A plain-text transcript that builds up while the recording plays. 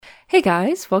Hey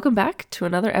guys, welcome back to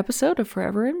another episode of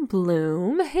Forever in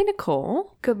Bloom. Hey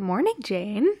Nicole. Good morning,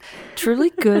 Jane. Truly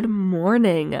good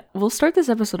morning. We'll start this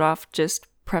episode off just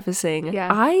prefacing. Yeah.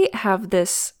 I have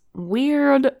this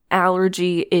weird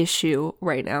allergy issue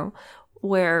right now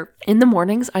where in the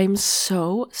mornings I'm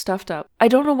so stuffed up. I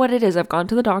don't know what it is. I've gone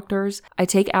to the doctors. I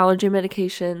take allergy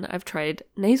medication. I've tried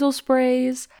nasal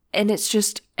sprays. And it's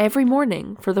just every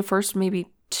morning for the first maybe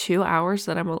 2 hours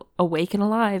that I'm awake and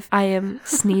alive, I am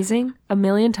sneezing a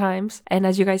million times. And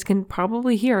as you guys can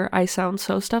probably hear, I sound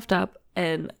so stuffed up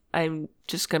and I'm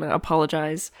just gonna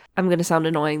apologize. I'm gonna sound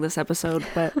annoying this episode,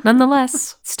 but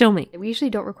nonetheless, still me. We usually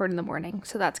don't record in the morning,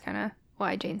 so that's kind of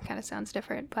why Jane kind of sounds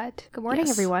different. But good morning,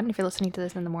 Yes. everyone. If you're listening to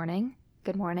this in the morning,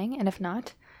 good morning. And if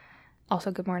not, also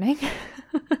good morning.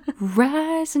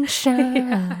 Rise and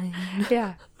shine.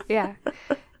 Yeah.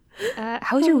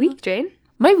 How was your week, Jane?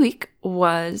 My week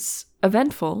was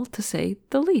eventful, to say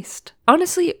the least.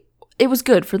 Honestly, it was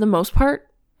good for the most part.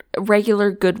 A regular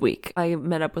good week. I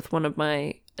met up with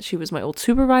she was my old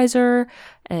supervisor,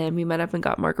 and we met up and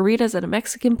got margaritas at a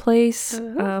Mexican place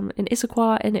in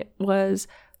Issaquah, and it was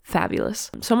fabulous.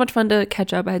 So much fun to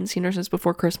catch up. I hadn't seen her since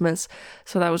before Christmas,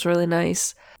 so that was really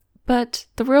nice. But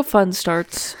the real fun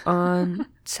starts on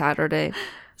Saturday.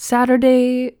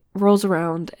 Saturday rolls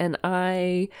around, and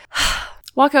I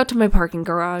walk out to my parking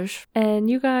garage, and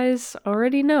you guys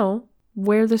already know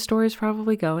where the story is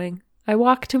probably going. I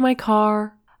walk to my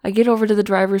car, I get over to the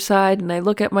driver's side, and I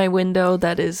look at my window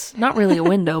that is not really a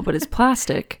window, but is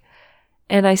plastic,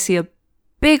 and I see a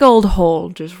big old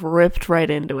hole just ripped right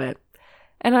into it.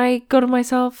 And I go to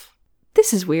myself,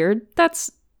 this is weird,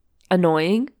 that's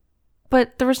annoying,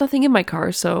 but there was nothing in my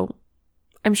car, so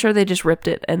I'm sure they just ripped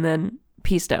it and then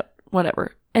pieced out,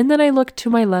 whatever. And then I look to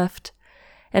my left,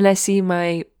 and I see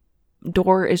my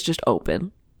door is just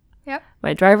open. Yep.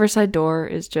 My driver's side door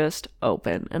is just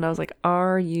open. And I was like,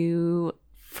 are you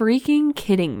freaking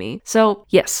kidding me? So,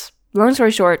 yes, long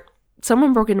story short,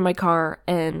 someone broke into my car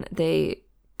and they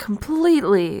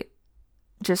completely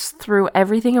just threw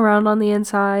everything around on the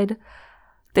inside.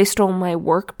 They stole my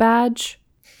work badge,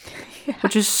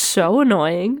 which is so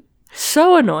annoying.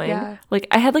 So annoying. Yeah. Like,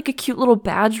 I had like a cute little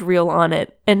badge reel on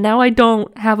it, and now I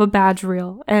don't have a badge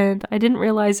reel, and I didn't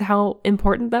realize how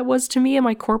important that was to me in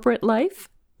my corporate life,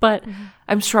 but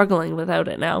I'm struggling without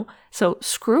it now. So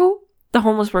screw the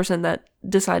homeless person that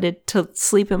decided to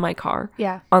sleep in my car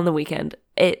on the weekend.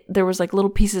 There was like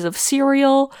little pieces of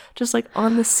cereal just like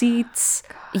on the seats.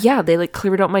 God. Yeah, they like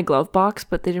cleared out my glove box,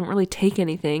 but they didn't really take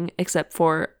anything except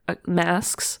for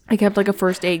masks. I kept like a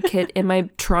first aid kit in my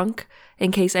trunk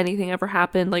in case anything ever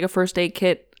happened, like a first aid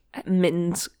kit,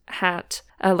 mittens, hat,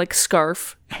 like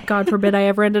scarf. God forbid I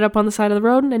ever ended up on the side of the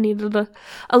road and I needed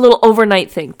a little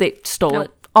overnight thing. They stole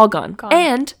it. All gone.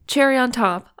 And cherry on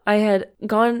top, I had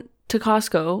gone to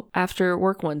Costco after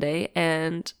work one day,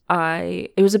 and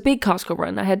it was a big Costco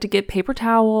run. I had to get paper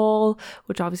towel,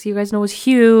 which obviously you guys know is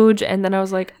huge, and then I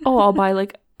was like, oh, I'll buy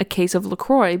like a case of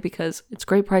LaCroix because it's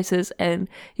great prices and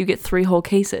you get 3 whole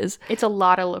cases. It's a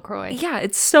lot of LaCroix. Yeah,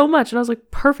 it's so much. And I was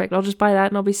like, perfect, I'll just buy that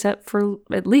and I'll be set for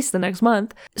at least the next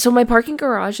month. So my parking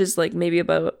garage is like maybe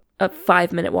about a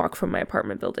 5-minute walk from my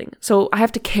apartment building. So I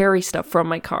have to carry stuff from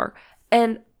my car.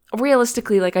 And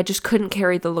realistically, like I just couldn't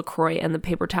carry the LaCroix and the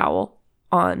paper towel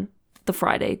on the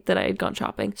Friday that I had gone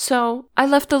shopping. So I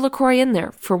left the LaCroix in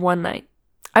there for one night.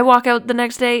 I walk out the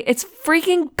next day, it's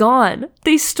freaking gone.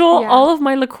 They stole all of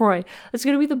my LaCroix. It's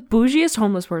going to be the bougiest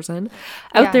homeless person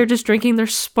out there just drinking their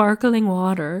sparkling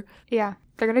water. Yeah.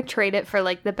 They're going to trade it for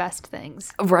like the best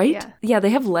things. Right? Yeah, they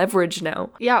have leverage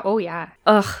now. Yeah. Oh, yeah.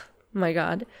 Ugh, my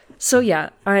God. So yeah,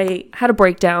 I had a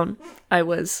breakdown.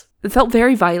 It felt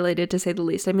very violated, to say the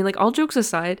least. I mean, like, all jokes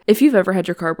aside, if you've ever had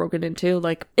your car broken into,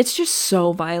 like, it's just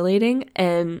so violating.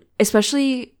 And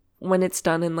especially when it's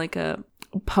done in like a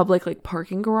public like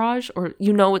parking garage, or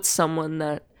it's someone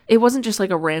that it wasn't just like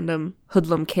a random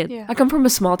hoodlum kid. I come from a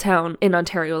small town in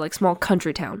Ontario, like small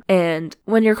country town, and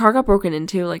when your car got broken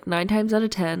into, like 9 times out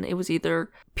of 10 it was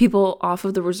either people off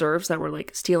of the reserves that were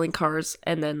like stealing cars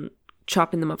and then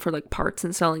chopping them up for like parts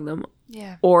and selling them,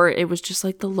 or it was just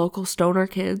like the local stoner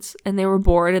kids and they were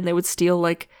bored and they would steal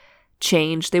like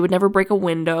change. They would never break a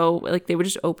window, like they would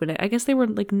just open it. I guess they were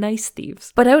like nice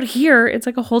thieves. But out here it's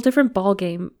like a whole different ball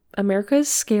game. America is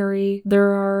scary. There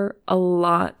are a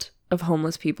lot of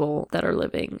homeless people that are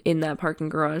living in that parking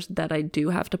garage that I do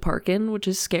have to park in, which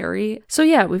is scary. So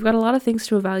yeah, we've got a lot of things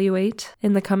to evaluate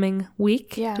in the coming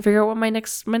week to figure out what my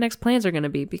next plans are going to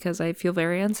be, because I feel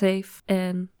very unsafe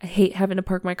and I hate having to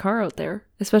park my car out there,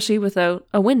 especially without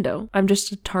a window. I'm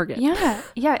just a target.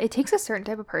 Yeah, it takes a certain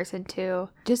type of person to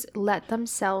just let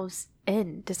themselves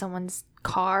into someone's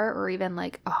car or even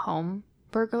like a home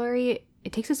burglary,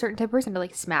 it takes a certain type of person to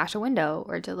like smash a window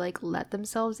or to like let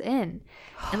themselves in.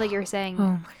 And like you're saying, Oh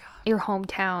my God. your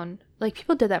hometown, like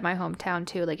people did that in my hometown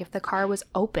too. Like if the car was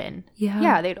open,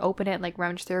 Yeah. they'd open it, like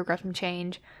rummage through, grab some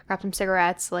change, grab some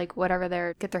cigarettes, like whatever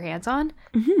they get their hands on.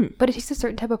 Mm-hmm. But it takes a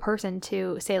certain type of person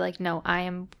to say like, no, I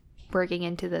am breaking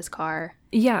into this car.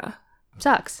 Yeah.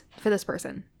 Sucks for this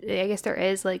person. I guess there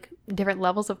is like different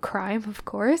levels of crime, of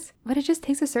course, but it just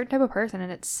takes a certain type of person,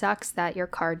 and it sucks that your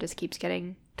car just keeps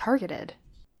getting targeted.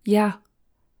 Yeah.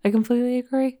 I completely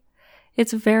agree.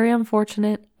 It's very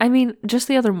unfortunate. I mean, just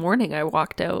the other morning I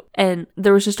walked out and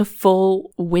there was just a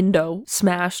full window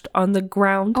smashed on the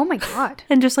ground. Oh my God.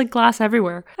 And just like glass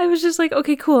everywhere. I was just like,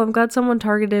 okay, cool. I'm glad someone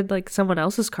targeted like someone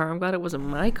else's car. I'm glad it wasn't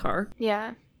my car.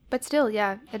 Yeah. But still,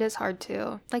 yeah, it is hard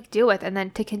to like deal with, and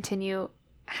then to continue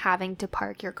having to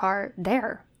park your car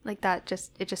there. Like that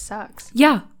it just sucks.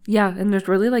 Yeah. Yeah. And there's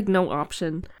really like no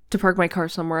option to park my car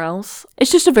somewhere else.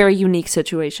 It's just a very unique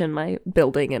situation, my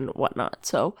building and whatnot.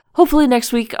 So hopefully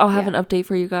next week I'll have an update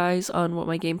for you guys on what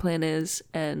my game plan is.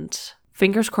 And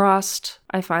fingers crossed,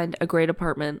 I find a great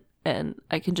apartment and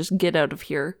I can just get out of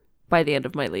here by the end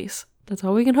of my lease. That's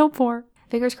all we can hope for.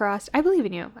 Fingers crossed. I believe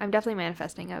in you. I'm definitely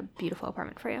manifesting a beautiful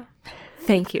apartment for you.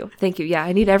 Thank you. Thank you. Yeah,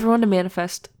 I need everyone to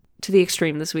manifest to the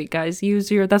extreme this week, guys.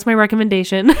 That's my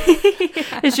recommendation.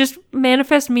 It's just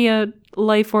manifest me a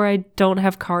life where I don't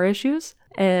have car issues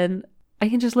and I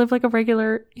can just live like a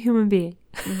regular human being.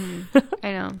 Mm-hmm.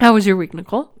 I know. How was your week,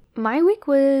 Nicole? My week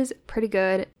was pretty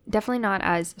good. Definitely not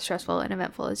as stressful and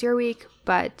eventful as your week,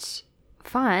 but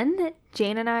fun.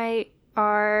 Jane and I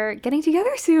are getting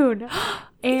together soon.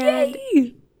 And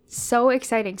Yay! So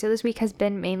exciting. So this week has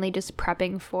been mainly just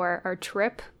prepping for our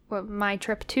trip, my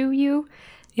trip to you.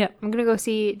 Yeah. I'm going to go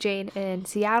see Jane in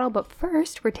Seattle, but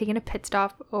first we're taking a pit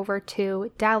stop over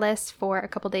to Dallas for a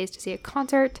couple days to see a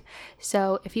concert.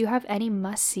 So if you have any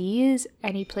must-sees,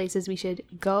 any places we should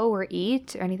go or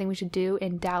eat, or anything we should do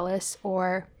in Dallas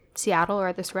or Seattle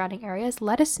or the surrounding areas,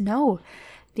 let us know.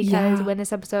 Because when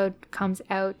this episode comes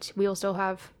out, we will still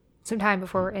have some time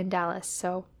before we're in Dallas.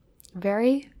 So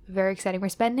very, very exciting. We're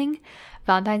spending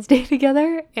Valentine's Day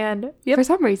together, and for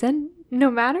some reason, no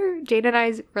matter Jane and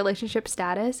I's relationship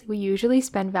status, we usually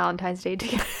spend Valentine's Day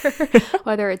together.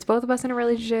 Whether it's both of us in a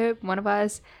relationship, one of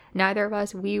us, neither of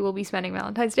us, we will be spending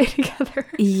Valentine's Day together.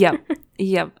 Yep.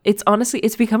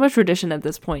 It's become a tradition at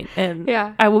this point, and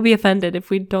Yeah. I will be offended if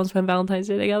we don't spend Valentine's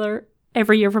Day together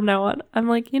every year from now on. I'm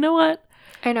like, you know what?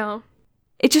 I know.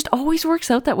 It just always works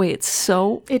out that way. It's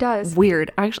so It does.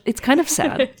 weird. Actually, it's kind of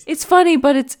sad. It's funny,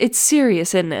 but it's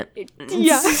serious, isn't it?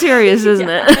 It's serious, isn't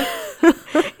it?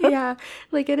 Yeah.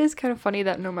 Like, it is kind of funny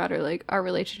that no matter, like, our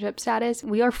relationship status,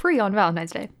 we are free on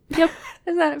Valentine's Day. Yep.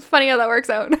 Isn't that funny how that works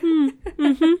out?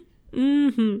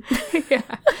 Yeah.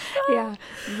 Yeah.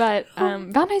 But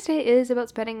Valentine's Day is about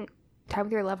spending time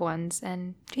with your loved ones.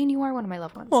 And Jane, you are one of my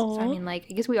loved ones. So, I mean, like,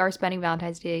 I guess we are spending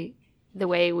Valentine's Day the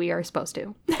way we are supposed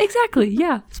to. Exactly.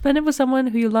 Yeah. Spend it with someone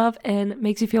who you love and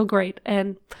makes you feel great.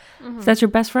 And if that's your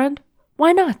best friend,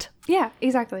 why not? Yeah,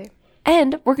 exactly.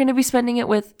 And we're going to be spending it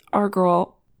with our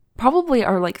girl, probably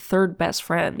our like third best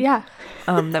friend. Yeah.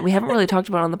 That we haven't really talked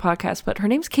about on the podcast, but her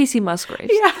name's Casey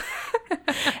Musgraves. Yeah.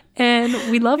 And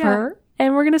we love her.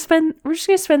 And we're just going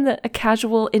to spend a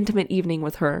casual, intimate evening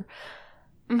with her.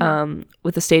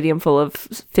 With a stadium full of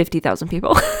 50,000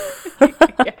 people.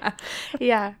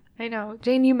 Yeah, I know.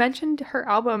 Jane, you mentioned her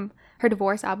album, her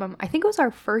divorce album. I think it was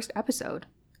our first episode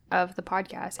of the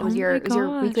podcast. It was your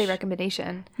weekly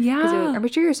recommendation. Yeah. I'm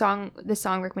pretty sure this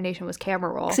song recommendation was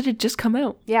Camera Roll. Because it had just come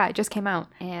out. Yeah, it just came out.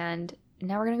 And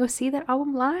now we're going to go see that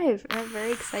album live. And I'm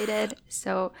very excited.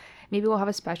 So maybe we'll have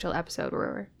a special episode where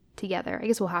we're together. I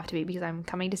guess we'll have to be because I'm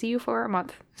coming to see you for a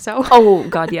month. So Oh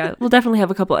god, yeah. We'll definitely have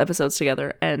a couple episodes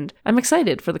together, and I'm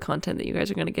excited for the content that you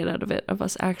guys are going to get out of it, of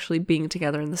us actually being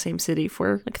together in the same city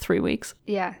for like 3 weeks.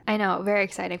 Yeah, I know. Very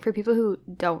exciting. For people who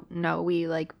don't know, we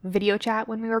like video chat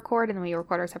when we record, and then we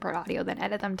record our separate audio, then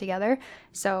edit them together.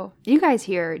 So you guys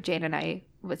hear Jane and I,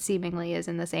 what seemingly is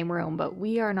in the same room, but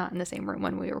we are not in the same room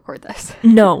when we record this.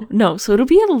 No. So it'll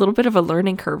be a little bit of a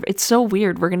learning curve. It's so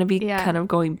weird. We're going to be kind of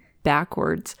going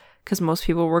backwards because most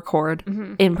people record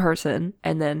in person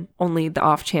and then only the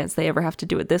off chance they ever have to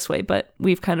do it this way. But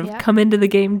we've kind of come into the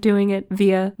game doing it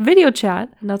via video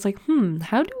chat. And I was like,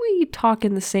 how do we talk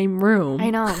in the same room?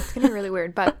 I know. It's going to be really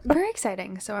weird, but very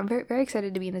exciting. So I'm very, very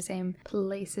excited to be in the same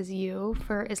place as you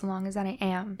for as long as I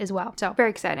am as well. So very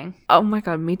exciting. Oh my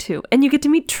god, me too. And you get to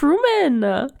meet Truman.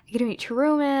 I get to meet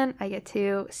Truman. I get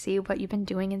to see what you've been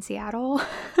doing in Seattle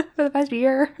for the past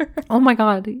year. Oh my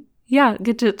god. Yeah,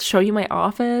 get to show you my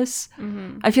office.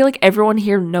 I feel like everyone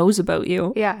here knows about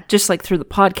you. Yeah. Just like through the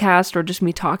podcast or just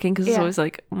me talking, because it's Yeah. always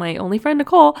like my only friend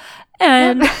Nicole.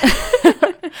 And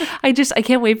I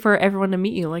can't wait for everyone to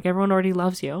meet you. Like everyone already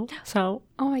loves you. So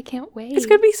Oh, I can't wait. it's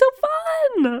gonna be so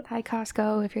fun. Hi,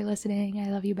 Costco. If you're listening,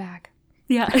 I love you back.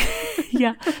 Yeah.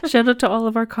 Yeah. Shout out to all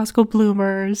of our Costco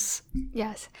bloomers.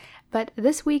 Yes. But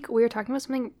this week we were talking about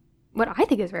something what I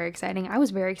think is very exciting. I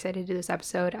was very excited to do this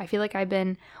episode. I feel like I've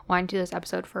been wanting to do this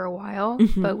episode for a while,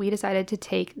 but we decided to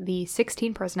take the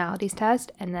 16 personalities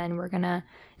test, and then we're going to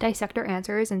dissect our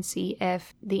answers and see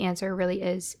if the answer really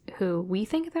is who we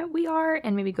think that we are,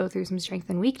 and maybe go through some strengths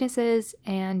and weaknesses.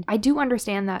 And I do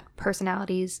understand that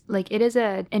personalities, like it is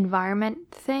an environment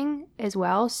thing as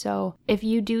well. So if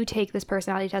you do take this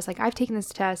personality test, like I've taken this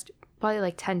test probably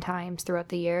like 10 times throughout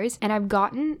the years, and I've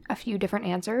gotten a few different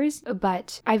answers,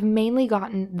 but I've mainly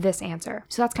gotten this answer.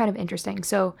 So that's kind of interesting.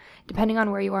 So depending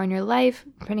on where you are in your life,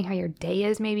 depending how your day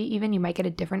is, maybe even you might get a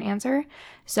different answer.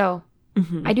 So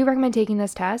I do recommend taking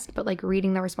this test, but like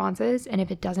reading the responses, and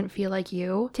if it doesn't feel like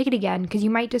you, take it again, because you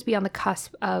might just be on the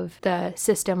cusp of the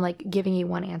system like giving you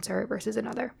one answer versus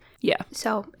another. Yeah.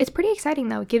 So it's pretty exciting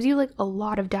though. It gives you like a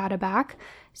lot of data back.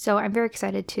 So I'm very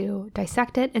excited to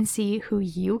dissect it and see who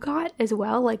you got as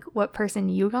well, like what person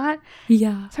you got.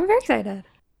 Yeah. So I'm very excited.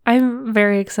 I'm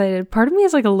very excited. Part of me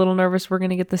is like a little nervous we're going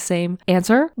to get the same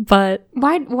answer, but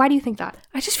Why do you think that?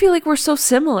 I just feel like we're so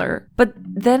similar. But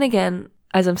then again,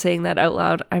 as I'm saying that out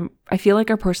loud, I feel like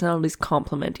our personalities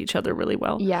complement each other really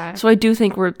well. Yeah. So I do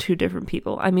think we're two different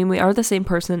people. I mean, we are the same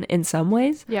person in some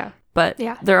ways, Yeah. but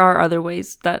Yeah. there are other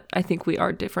ways that I think we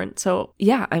are different. So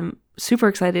yeah, I'm super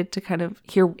excited to kind of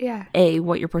hear Yeah.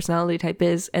 what your personality type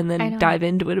is, and I then know. dive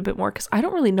into it a bit more, because I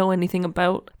don't really know anything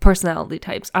about personality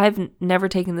types. I've never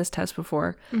taken this test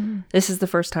before. This is the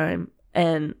first time.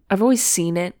 And I've always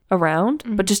seen it around,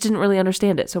 but just didn't really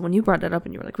understand it. So when you brought it up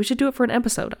and you were like, we should do it for an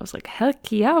episode, I was like, heck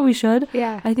yeah, we should.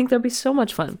 Yeah. I think that'd be so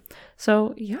much fun.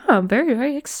 So yeah, I'm very,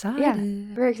 very excited. Yeah.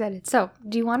 Very excited. So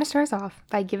do you want to start us off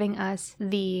by giving us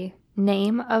the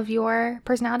name of your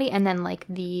personality and then like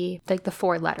the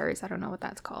 4 letters? I don't know what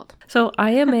that's called. So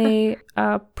I am a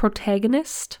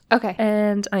protagonist, Okay.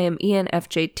 and I am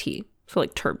ENFJT. So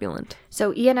like turbulent.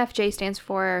 So ENFJ stands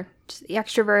for just the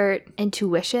extrovert,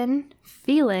 intuition,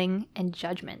 feeling, and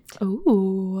judgment.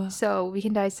 Ooh. So we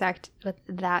can dissect what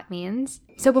that means.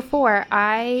 So before,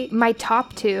 my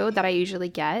top 2 that I usually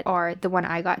get are the one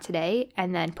I got today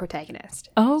and then protagonist.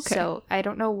 Oh, okay. So I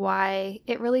don't know why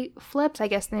it really flips. I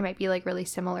guess they might be like really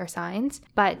similar signs.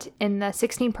 But in the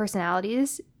 16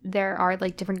 personalities, there are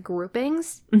like different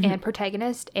groupings, and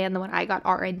protagonist and the one I got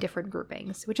are in different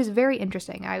groupings, which is very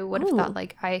interesting. I would have thought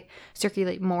like I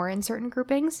circulate more in certain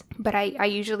groupings, but I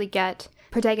usually get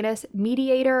protagonist,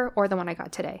 mediator, or the one I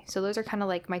got today. So those are kind of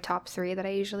like my top 3 that I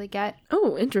usually get.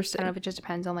 Oh, I interesting. don't know if it just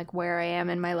depends on like where I am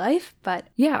in my life, but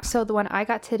Yeah. So the one I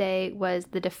got today was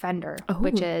the defender,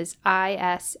 which is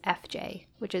ISFJ,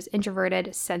 which is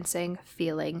introverted, sensing,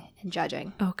 feeling, and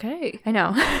judging. Okay. I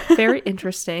know. Very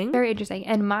interesting. Very interesting.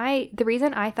 And the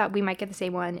reason I thought we might get the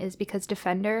same one is because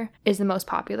defender is the most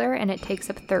popular and it takes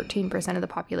up 13% of the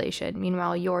population.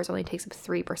 Meanwhile, yours only takes up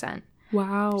 3%.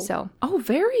 Wow. So, Oh,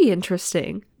 very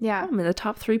interesting. yeah. I'm in the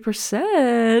top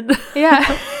 3%.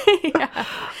 Yeah. Yeah.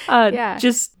 Yeah.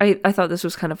 Just, I thought this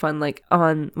was kind of fun. Like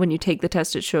when you take the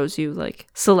test, it shows you like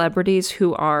celebrities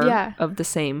who are Yeah. of the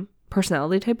same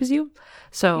personality type as you.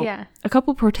 So Yeah. a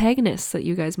couple protagonists that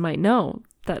you guys might know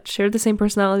that share the same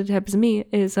personality type as me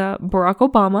is Barack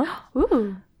Obama.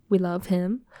 Ooh. We love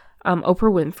him.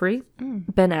 Oprah Winfrey.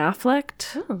 Ben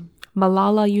Affleck. Ooh.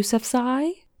 Malala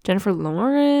Yousafzai. Jennifer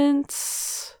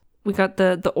Lawrence. We got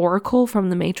the Oracle from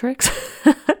The Matrix.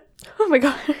 Oh my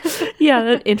God. Yeah,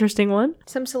 that interesting one.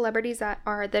 Some celebrities that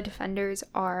are the defenders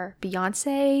are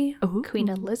Beyonce, Ooh. Queen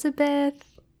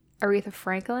Elizabeth, Aretha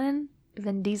Franklin,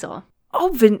 Vin Diesel.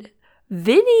 Oh,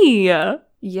 Vinny.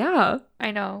 Yeah.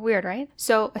 I know, weird, right?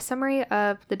 So a summary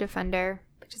of the defender,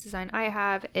 which is the sign I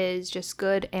have, is just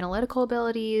good analytical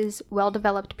abilities,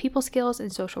 well-developed people skills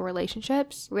and social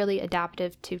relationships, really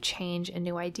adaptive to change and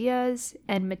new ideas,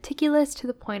 and meticulous to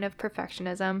the point of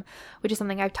perfectionism, which is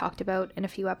something I've talked about in a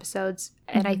few episodes.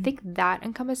 And I think that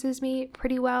encompasses me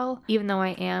pretty well, even though I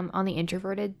am on the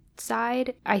introverted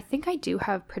side. I think I do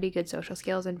have pretty good social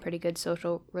skills and pretty good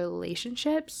social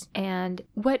relationships. And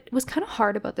what was kind of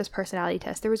hard about this personality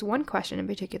test, there was one question in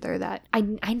particular that I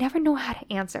never know how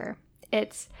to answer.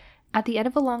 It's at the end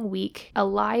of a long week, a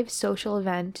live social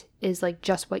event is like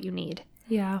just what you need.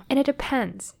 Yeah. And it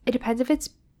depends. It depends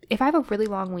if I have a really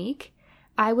long week,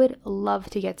 I would love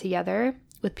to get together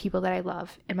with people that I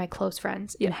love and my close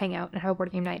friends and hang out and have a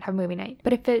board game night, have a movie night.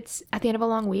 But if it's at the end of a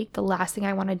long week, the last thing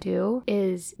I want to do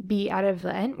is be at an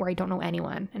event where I don't know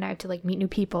anyone and I have to like meet new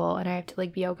people and I have to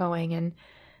like be outgoing and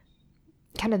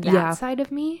kind of that side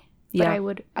of me. But I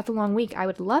would, at the long week, I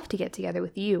would love to get together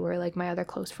with you or like my other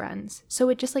close friends. So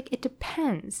it just like, it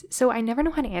depends. So I never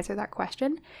know how to answer that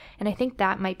question. And I think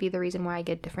that might be the reason why I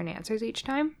get different answers each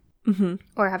time.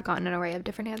 Or have gotten an array of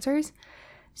different answers.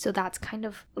 So that's kind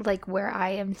of like where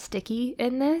I am sticky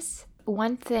in this.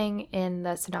 One thing in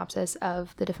the synopsis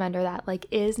of The Defender that like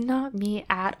is not me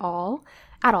at all.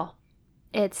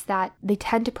 It's that they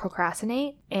tend to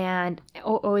procrastinate and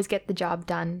always get the job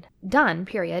done,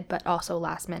 period, but also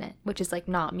last minute, which is like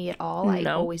not me at all. I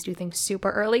always do things super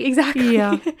early. Exactly.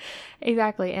 Yeah.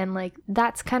 Exactly. And like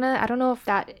that's kind of, I don't know if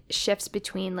that shifts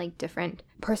between like different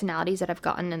personalities that I've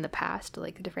gotten in the past,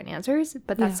 like the different answers,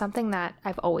 but that's something that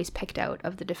I've always picked out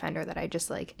of The Defender that I just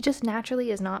like, it just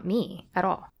naturally is not me at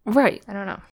all. Right. I don't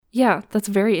know. Yeah, that's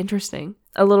very interesting.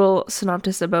 A little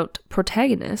synopsis about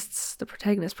protagonists, the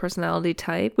protagonist personality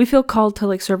type. We feel called to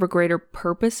like serve a greater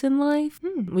purpose in life.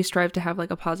 We strive to have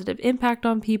like a positive impact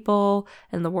on people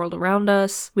and the world around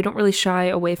us. We don't really shy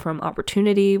away from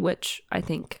opportunity, which I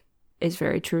think is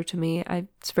very true to me.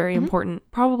 It's very important,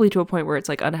 probably to a point where it's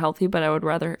like unhealthy, but I would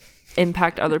rather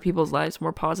impact other people's lives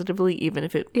more positively, even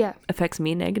if it affects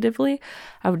me negatively.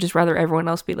 I would just rather everyone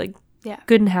else be like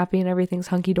good and happy and everything's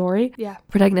hunky-dory.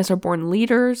 Protagonists are born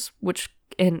leaders, which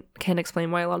can explain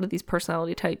why a lot of these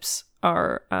personality types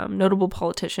are notable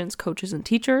politicians, coaches, and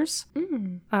teachers.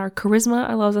 Our charisma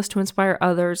allows us to inspire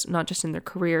others, not just in their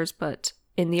careers, but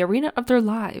in the arena of their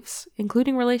lives,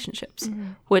 including relationships,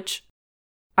 which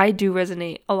I do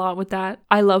resonate a lot with that.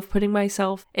 I love putting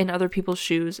myself in other people's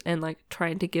shoes and like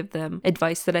trying to give them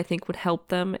advice that I think would help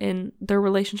them in their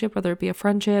relationship, whether it be a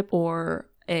friendship or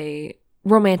a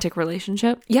romantic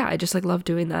relationship. Yeah, I just like love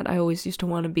doing that. I always used to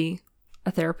want to be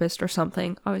a therapist or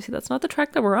something. Obviously that's not the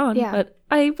track that we're on, but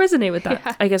I resonate with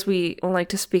that. I guess we like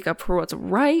to speak up for what's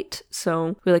right,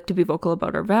 so we like to be vocal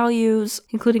about our values,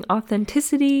 including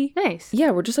authenticity. Nice.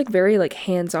 Yeah, we're just like very like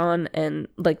hands-on and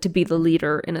like to be the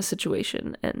leader in a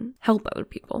situation and help other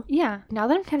people. Yeah, now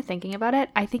that I'm kind of thinking about it,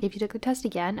 I think if you took the test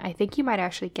again, I think you might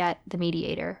actually get the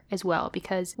mediator as well,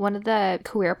 because one of the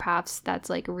career paths that's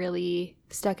like really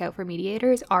stuck out for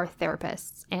mediators are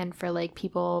therapists and for like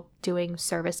people doing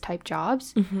service type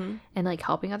jobs and like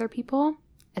helping other people,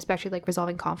 especially like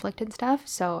resolving conflict and stuff.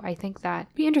 So I think that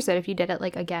I'd be interested if you did it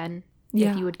like again,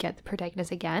 if you would get the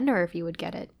protagonist again, or if you would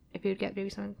get maybe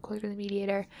something closer to the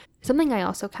mediator. Something I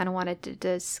also kind of wanted to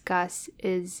discuss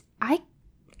is I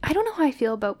don't know how I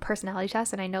feel about personality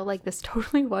tests, and I know like this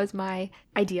totally was my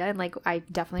idea and like I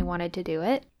definitely wanted to do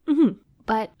it.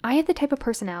 But I have the type of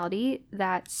personality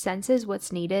that senses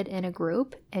what's needed in a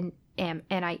group and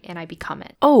I become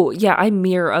it. Oh, yeah, I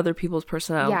mirror other people's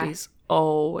personalities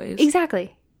always.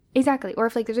 Exactly. Or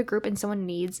if like there's a group and someone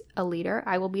needs a leader,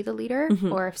 I will be the leader.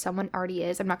 Or if someone already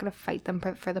is, I'm not going to fight them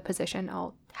for the position.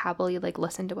 I'll happily like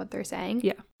listen to what they're saying.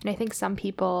 Yeah. And I think some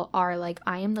people are like,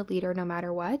 I am the leader no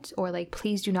matter what, or like,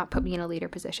 please do not put me in a leader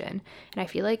position. And I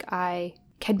feel like I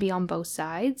can be on both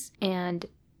sides, and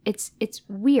it's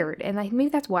weird, and maybe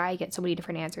that's why I get so many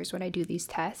different answers when I do these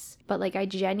tests. But like I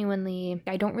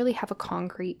don't really have a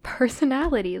concrete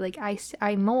personality. Like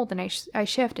I mold and I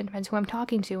shift, and depends who I'm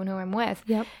talking to and who I'm with.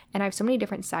 Yep. And I have so many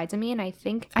different sides of me, and I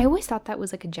think I always thought that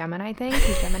was like a Gemini thing,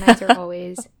 because Geminis are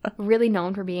always really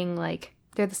known for being like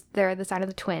they're the sign of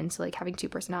the twin, so like having two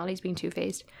personalities, being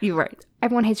two-faced. You're right.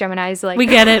 Everyone hates Geminis. Like we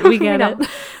get it. We get it.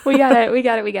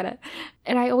 We get it.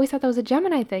 And I always thought that was a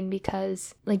Gemini thing,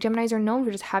 because like Geminis are known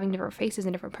for just having different faces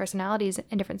and different personalities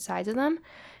and different sides of them.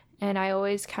 And I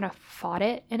always kind of fought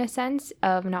it in a sense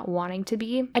of not wanting to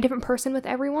be a different person with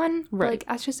everyone. Right. Like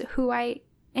that's just who I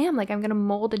am. Like I'm going to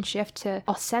mold and shift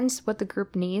I'll sense what the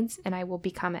group needs and I will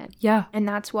become it. Yeah. And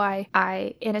that's why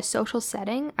in a social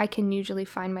setting, I can usually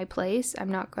find my place.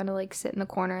 I'm not going to like sit in the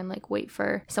corner and like wait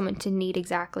for someone to need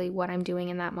exactly what I'm doing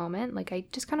in that moment. Like I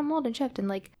just kind of mold and shift. And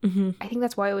like, I think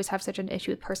that's why I always have such an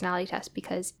issue with personality tests,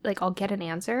 because like I'll get an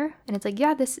answer and it's like,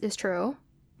 yeah, this is true.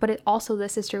 But it also,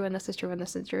 this is true, and this is true, and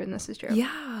this is true, and this is true.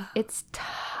 Yeah. It's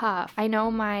tough. I know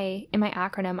in my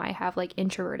acronym, I have like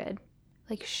introverted.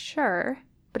 Like, sure.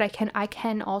 But I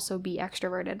can also be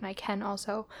extroverted, and I can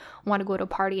also want to go to a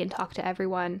party and talk to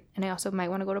everyone. And I also might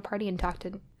want to go to a party and talk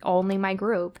to only my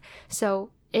group. So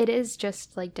it is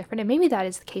just like different. And maybe that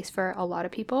is the case for a lot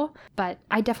of people. But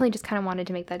I definitely just kind of wanted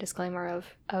to make that disclaimer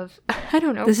of I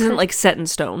don't know. This isn't like set in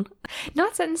stone.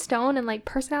 Not set in stone, and like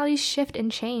personalities shift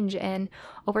and change. And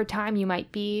over time you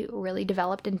might be really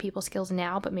developed in people skills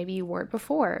now, but maybe you weren't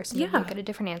before. So maybe you get a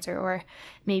different answer, or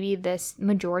maybe this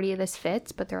majority of this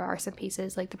fits, but there are some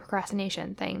pieces like the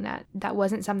procrastination thing that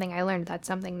wasn't something I learned. That's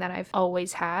something that I've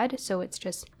always had. So it's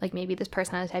just like maybe this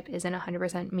personality type isn't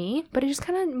 100% me, but it just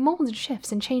kind of molds and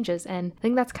shifts and changes. And I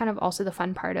think that's kind of also the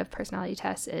fun part of personality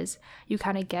tests is you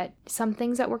kind of get some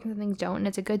things that work and some things don't. And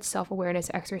it's a good self-awareness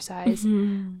exercise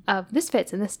of this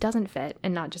fits and this doesn't fit,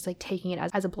 and not just like taking it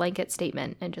as a blanket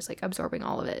statement and just like absorbing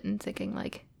all of it and thinking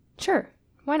like, sure,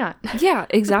 why not? Yeah,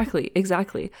 exactly.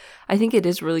 I think it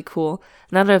is really cool.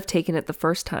 Now that I've taken it the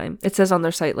first time, it says on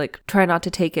their site, like, try not to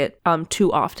take it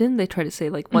too often. They try to say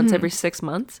like once every 6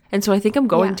 months. And so I think I'm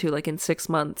going to, like, in 6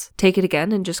 months, take it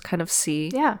again and just kind of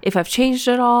see if I've changed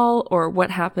at all or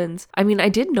what happens. I mean, I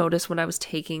did notice when I was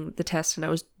taking the test and I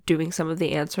was doing some of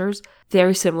the answers,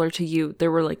 very similar to you.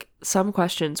 There were like some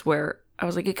questions where I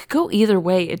was like, it could go either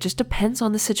way. It just depends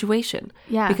on the situation.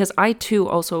 Yeah. Because I too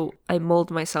also, I mold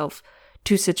myself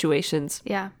to situations.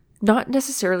 Yeah. Not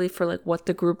necessarily for like what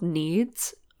the group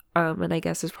needs. And I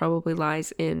guess this probably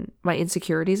lies in my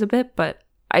insecurities a bit, but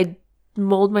I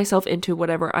mold myself into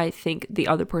whatever I think the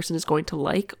other person is going to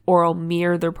like, or I'll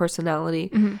mirror their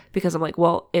personality because I'm like,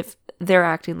 well, if they're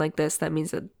acting like this, that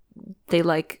means that they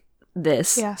like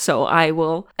this. Yeah. So I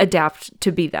will adapt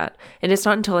to be that. And it's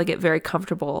not until I get very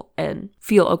comfortable and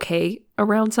feel okay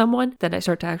around someone that I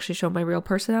start to actually show my real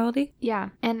personality. Yeah.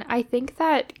 And I think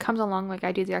that comes along, like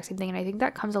I do the exact same thing, and I think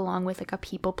that comes along with like a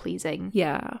people pleasing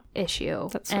issue.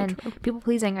 That's so true. People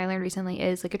pleasing, I learned recently,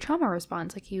 is like a trauma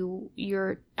response. Like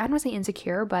you're I don't want to say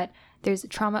insecure, but there's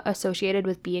trauma associated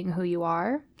with being who you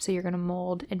are. So you're going to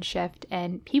mold and shift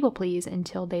and people please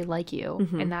until they like you.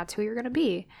 And that's who you're going to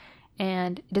be.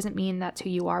 And it doesn't mean that's who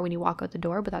you are when you walk out the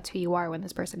door, but that's who you are when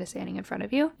this person is standing in front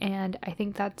of you. And I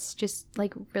think that's just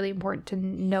like really important to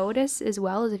notice, as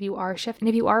well as if you are shifting,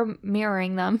 if you are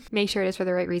mirroring them, make sure it is for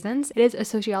the right reasons. It is a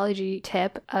sociology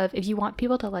tip of if you want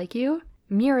people to like you,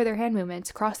 mirror their hand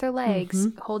movements, cross their legs,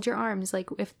 hold your arms, like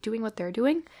if doing what they're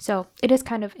doing. So it is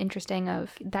kind of interesting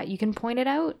of that you can point it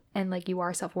out and like you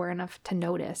are self-aware enough to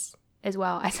notice as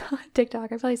well. I saw a TikTok,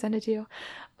 I probably sent it to you,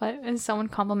 but when someone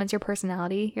compliments your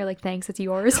personality, you're like, thanks, it's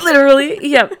yours. Literally,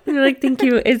 yep. You're like, thank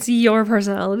you, it's your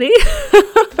personality.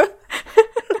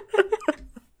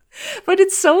 But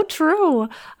it's so true.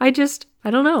 I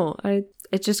don't know.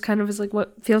 It just kind of is like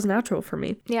what feels natural for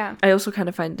me. Yeah. I also kind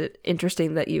of find it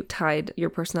interesting that you tied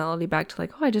your personality back to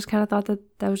like, oh, I just kind of thought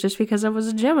that was just because I was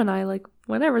a Gemini. Like,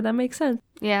 whatever, that makes sense.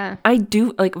 Yeah. I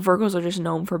do, like, Virgos are just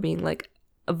known for being like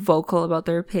vocal about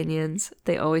their opinions.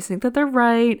 They always think that they're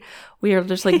right. We are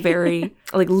just like very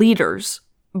like leaders,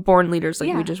 born leaders.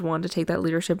 Like we just want to take that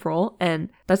leadership role, and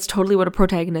that's totally what a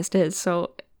protagonist is.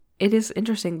 So it is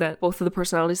interesting that both of the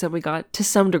personalities that we got to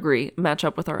some degree match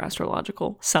up with our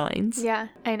astrological signs. Yeah,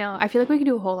 I know. I feel like we could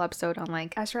do a whole episode on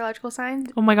like astrological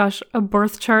signs. Oh my gosh, a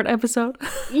birth chart episode.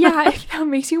 Yeah, if that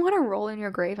makes you want to roll in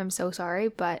your grave, I'm so sorry,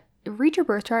 but read your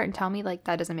birth chart and tell me like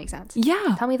that doesn't make sense.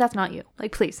 Yeah. Tell me that's not you.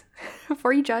 Like, please,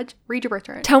 before you judge, read your birth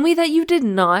chart. Tell me that you did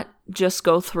not just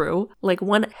go through like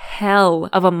one hell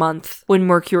of a month when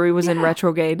Mercury was in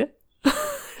retrograde.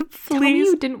 Please. Tell me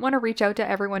you didn't want to reach out to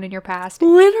everyone in your past.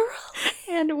 Literally.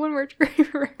 And when Mercury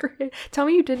retrograde. Tell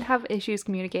me you didn't have issues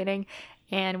communicating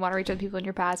and want to reach out to people in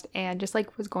your past and just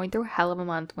like was going through a hell of a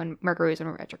month when Mercury was in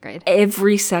retrograde.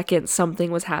 Every second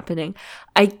something was happening.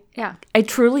 I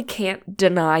truly can't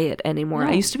deny it anymore.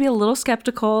 No. I used to be a little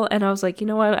skeptical and I was like, you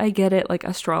know what? I get it. Like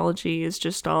astrology is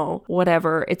just all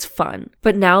whatever. It's fun.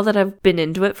 But now that I've been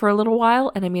into it for a little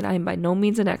while, and I mean, I'm by no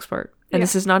means an expert. And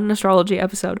this is not an astrology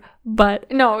episode, but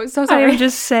no, so sorry. I'm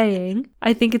just saying,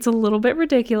 I think it's a little bit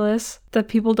ridiculous that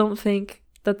people don't think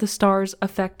that the stars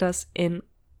affect us in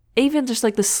even just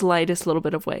like the slightest little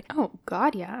bit of way. Oh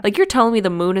God, yeah. Like you're telling me the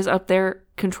moon is up there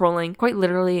controlling quite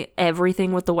literally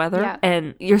everything with the weather,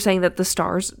 and you're saying that the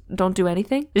stars don't do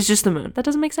anything? It's just the moon. That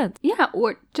doesn't make sense. Yeah,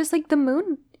 or just like the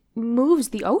moon moves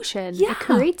the ocean. It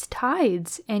creates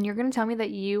tides, and you're gonna tell me that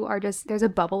you are just there's a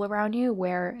bubble around you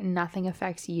where nothing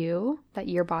affects you, that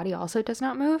your body also does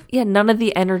not move? Yeah, none of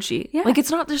the energy. Like it's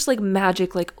not just like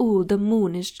magic, like oh the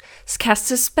moon is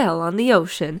casts a spell on the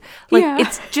ocean. Like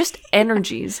it's just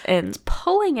energies, and it's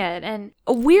pulling it, and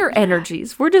we're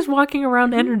energies. We're just walking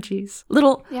around energies,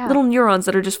 little neurons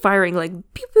that are just firing like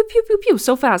pew pew pew pew pew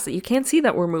so fast that you can't see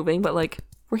that we're moving, but like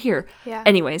we're here.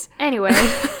 Anyway.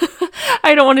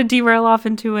 I don't want to derail off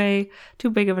into a too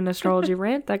big of an astrology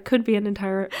rant. That could be an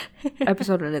entire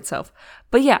episode in itself.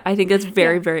 But yeah, I think it's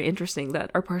very, very interesting that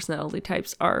our personality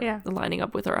types are lining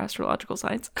up with our astrological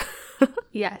signs.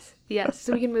 Yes.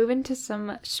 So we can move into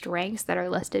some strengths that are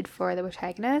listed for the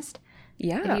protagonist.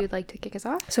 Yeah. If you'd like to kick us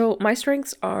off. So my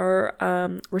strengths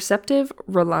are receptive,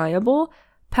 reliable,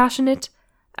 passionate,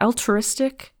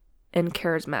 altruistic, and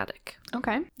charismatic.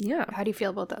 Okay. Yeah. How do you feel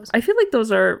about those? I feel like those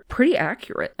are pretty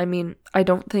accurate. I mean, I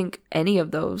don't think any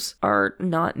of those are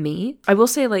not me. I will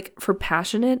say, like, for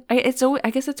passionate, I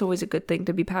guess it's always a good thing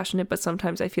to be passionate, but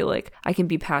sometimes I feel like I can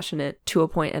be passionate to a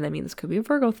point, and I mean, this could be a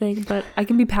Virgo thing, but I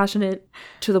can be passionate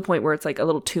to the point where it's like a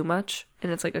little too much,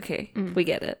 and it's like, okay, we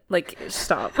get it. Like,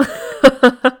 stop.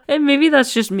 And maybe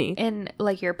that's just me. And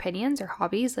like your opinions or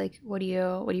hobbies, like what are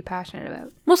you passionate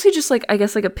about? Mostly just like, I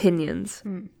guess, like opinions.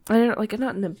 I don't like,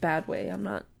 not in a bad way. I'm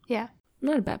not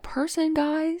a bad person,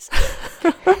 guys.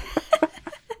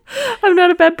 I'm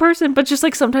not a bad person, but just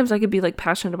like sometimes I could be like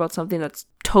passionate about something that's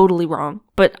totally wrong,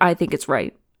 but I think it's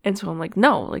right. And so I'm like,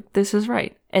 no, like this is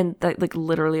right. And that, like,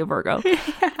 literally a Virgo.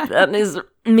 That is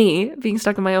me being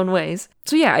stuck in my own ways.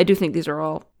 So yeah, I do think these are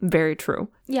all very true.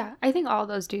 Yeah, I think all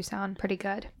those do sound pretty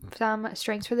good. Some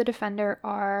strengths for the defender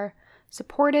are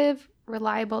supportive,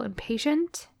 reliable and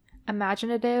patient,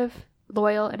 imaginative,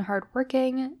 loyal and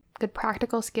hardworking, good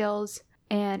practical skills,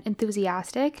 and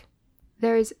enthusiastic.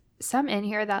 There's some in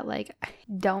here that like I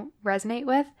don't resonate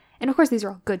with. And of course, these are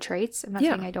all good traits. I'm not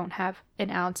saying I don't have an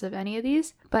ounce of any of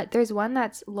these, but there's one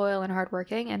that's loyal and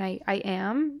hardworking, and I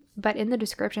am. But in the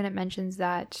description, it mentions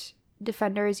that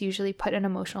defenders usually put an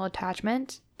emotional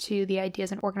attachment to the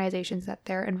ideas and organizations that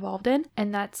they're involved in.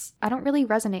 And I don't really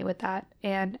resonate with that.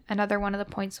 And another one of the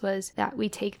points was that we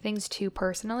take things too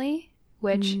personally,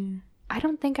 which I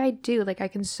don't think I do. Like, I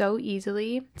can so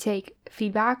easily take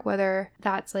feedback, whether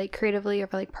that's like creatively or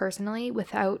like personally,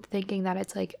 without thinking that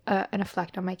it's like an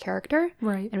effect on my character.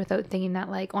 Right. And without thinking that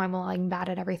like, oh, I'm bad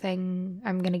at everything,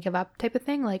 I'm going to give up type of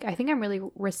thing. Like, I think I'm really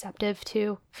receptive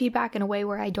to feedback in a way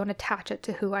where I don't attach it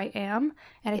to who I am.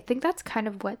 And I think that's kind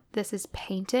of what this is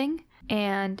painting.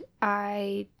 And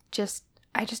I just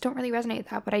don't really resonate with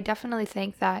that, but I definitely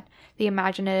think that the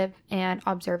imaginative and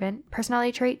observant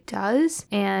personality trait does.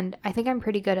 And I think I'm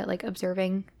pretty good at like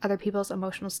observing other people's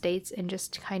emotional states and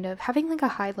just kind of having like a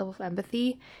high level of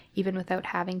empathy, even without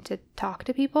having to talk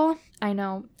to people. I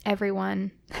know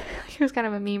everyone, it was kind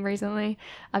of a meme recently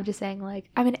of just saying like,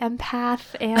 I'm an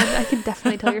empath and I can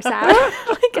definitely tell you're sad.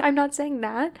 Like, I'm not saying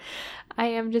that. I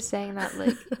am just saying that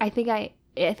like, I think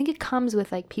it comes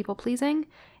with like people pleasing.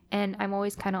 And I'm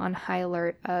always kind of on high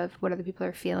alert of what other people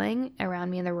are feeling around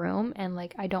me in the room. And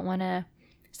like, I don't want to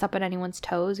step on anyone's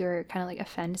toes or kind of like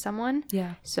offend someone.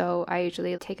 Yeah. So I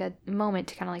usually take a moment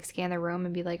to kind of like scan the room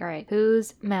and be like, all right,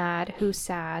 who's mad? Who's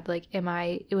sad? Like,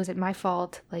 was it my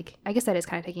fault? Like, I guess that is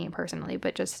kind of taking it personally,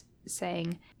 but just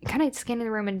saying, kind of scanning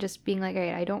the room and just being like, all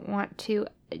right, I don't want to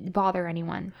bother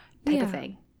anyone type of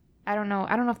thing. I don't know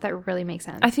if that really makes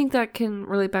sense. I think that can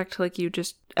relate back to like you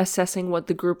just assessing what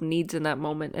the group needs in that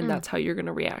moment, and that's how you're going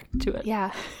to react to it.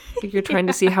 Yeah. Like, you're trying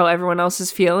to see how everyone else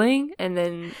is feeling, and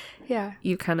then yeah,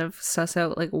 you kind of suss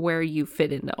out like where you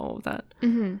fit into all of that,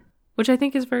 which I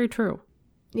think is very true.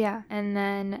 Yeah. And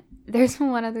then there's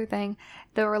one other thing,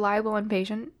 the reliable and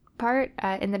patient part.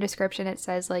 In the description, it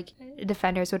says like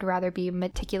defenders would rather be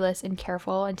meticulous and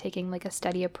careful and taking like a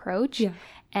steady approach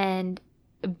and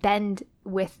bend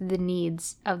with the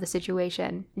needs of the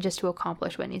situation just to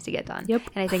accomplish what needs to get done. Yep.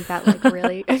 And I think that like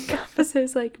really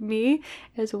encompasses like me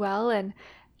as well. And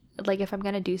like, if I'm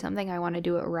going to do something, I want to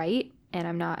do it right. And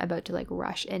I'm not about to like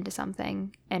rush into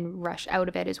something and rush out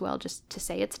of it as well, just to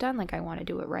say it's done. Like, I want to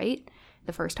do it right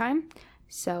the first time.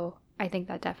 So I think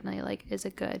that definitely like is a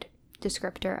good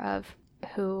descriptor of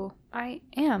who I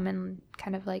am and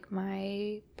kind of like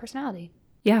my personality.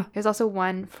 Yeah. There's also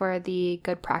one for the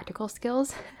good practical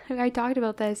skills. I talked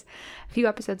about this a few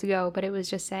episodes ago, but it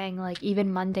was just saying like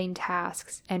even mundane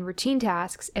tasks and routine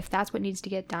tasks, if that's what needs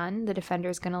to get done, the defender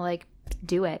is going to like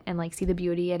do it and like see the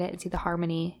beauty in it and see the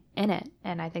harmony in it.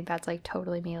 And I think that's like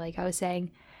totally me. Like I was saying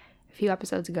a few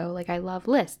episodes ago, like I love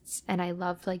lists and I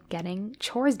love like getting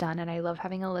chores done and I love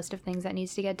having a list of things that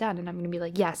needs to get done. And I'm going to be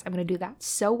like, yes, I'm going to do that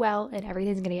so well and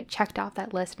everything's going to get checked off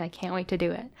that list and I can't wait to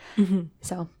do it.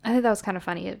 So I think that was kind of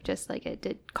funny. It just like, it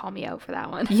did call me out for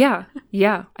that one. Yeah.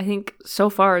 Yeah. I think so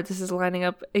far this is lining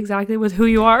up exactly with who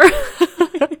you are.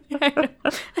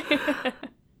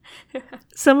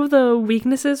 Some of the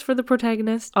weaknesses for the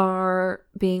protagonist are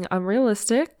being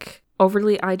unrealistic,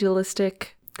 overly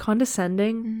idealistic,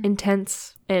 condescending,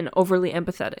 intense, and overly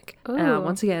empathetic.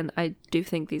 Once again, I do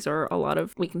think these are a lot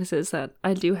of weaknesses that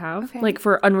I do have. Okay. Like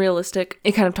for unrealistic,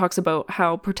 it kind of talks about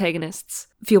how protagonists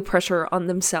feel pressure on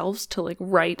themselves to like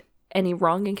right any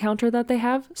wrong encounter that they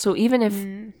have. So even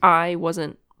if I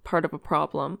wasn't part of a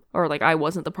problem, or like I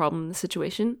wasn't the problem in the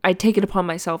situation, I take it upon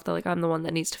myself that like I'm the one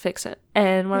that needs to fix it.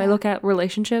 And when I look at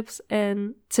relationships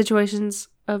and situations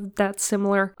of that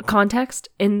similar context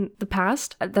in the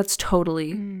past, that's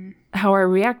totally how I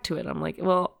react to it. I'm like,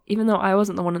 well, even though I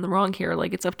wasn't the one in the wrong here,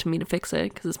 like it's up to me to fix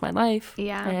it because it's my life.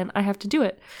 Yeah. And I have to do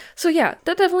it. So yeah,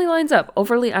 that definitely lines up.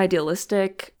 Overly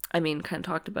idealistic. I mean, kind of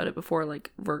talked about it before,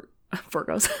 like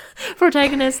Virgos,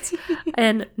 protagonists,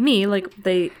 and me, like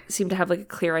they seem to have like a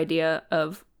clear idea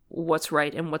of what's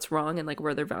right and what's wrong and like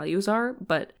where their values are,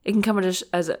 but it can come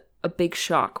as a big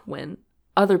shock when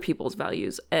other people's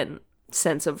values and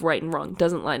sense of right and wrong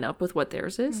doesn't line up with what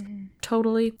theirs is.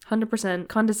 Totally 100%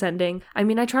 condescending. I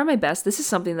mean, I try my best. This is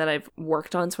something that I've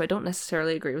worked on, so I don't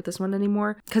necessarily agree with this one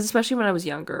anymore, because especially when I was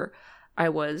younger, I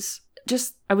would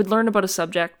learn about a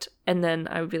subject and then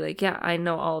I would be like, yeah, I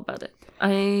know all about it.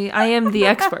 I am the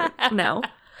expert now.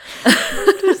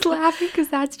 I'm just laughing because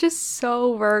that's just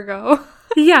so Virgo.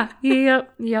 Yep.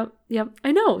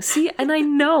 I know. See, and I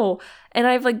know. And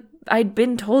I'd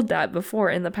been told that before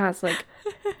in the past. Like,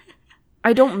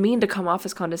 I don't mean to come off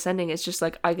as condescending. It's just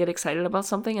like I get excited about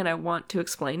something and I want to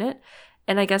explain it.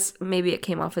 And I guess maybe it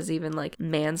came off as even like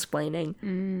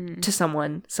mansplaining to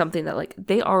someone something that like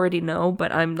they already know,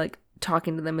 but I'm like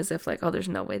talking to them as if like, oh, there's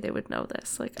no way they would know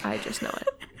this. Like, I just know it.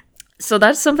 So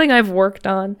that's something I've worked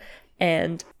on.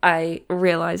 And I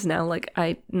realize now, like,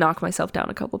 I knock myself down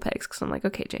a couple pegs because I'm like,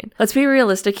 okay, Jane, let's be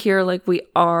realistic here. Like, we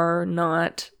are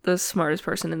not the smartest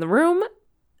person in the room.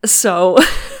 So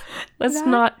let's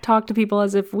not talk to people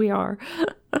as if we are.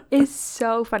 It's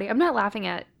so funny. I'm not laughing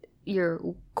at your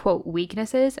quote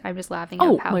weaknesses. I'm just laughing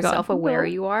at how self-aware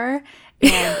you are.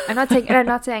 And I'm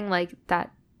not saying like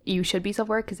that you should be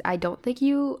self-aware, because I don't think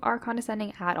you are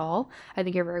condescending at all. I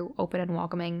think you're very open and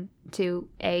welcoming to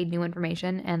new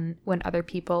information, and when other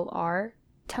people are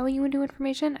telling you new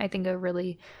information, I think a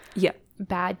really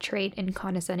bad trait in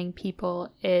condescending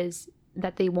people is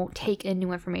that they won't take in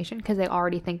new information because they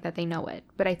already think that they know it.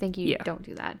 But I think you don't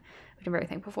do that, which I'm very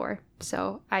thankful for.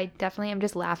 So I definitely am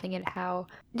just laughing at how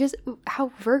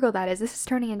Virgo that is. This is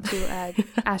turning into an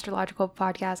astrological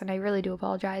podcast, and I really do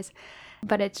apologize.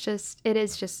 But it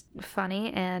is just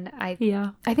funny, and I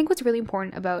think what's really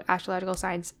important about astrological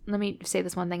signs, let me say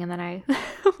this one thing and then I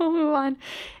will move on,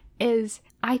 is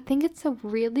I think it's a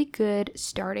really good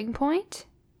starting point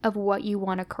of what you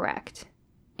want to correct.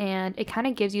 And it kind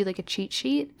of gives you like a cheat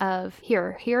sheet of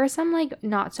here are some like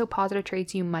not so positive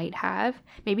traits you might have.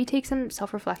 Maybe take some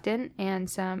self-reflectant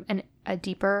and a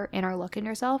deeper inner look in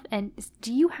yourself. And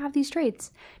do you have these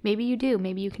traits? Maybe you do.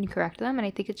 Maybe you can correct them. And I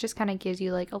think it just kind of gives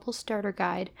you like a little starter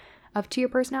guide to your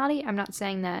personality. I'm not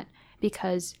saying that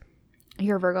because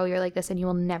you're a Virgo, you're like this and you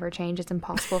will never change. It's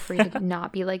impossible for you to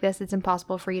not be like this. It's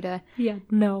impossible for you to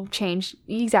change.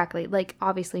 Exactly. Like,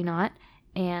 obviously not.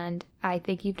 And I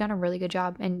think you've done a really good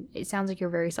job, and it sounds like you're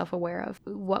very self-aware of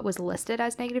what was listed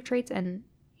as negative traits, and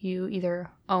you either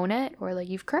own it or like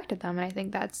you've corrected them, and I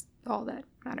think that's all that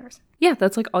matters. Yeah,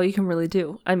 that's like all you can really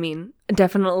do. I mean,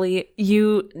 definitely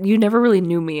you never really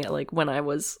knew me like when I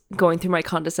was going through my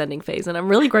condescending phase, and I'm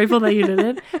really grateful that you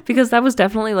didn't, because that was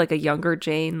definitely like a younger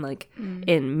Jane, like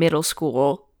in middle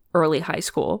school, early high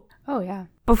school. Oh yeah.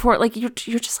 Before, like, you're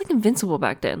just like invincible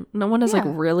back then. No one has like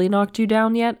really knocked you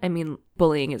down yet. I mean,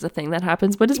 bullying is a thing that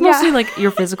happens, but it's mostly like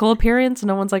your physical appearance.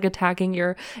 No one's like attacking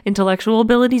your intellectual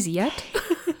abilities yet.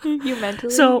 You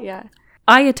mentally. So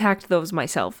I attacked those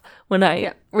myself when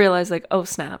I realized like, oh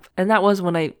snap. And that was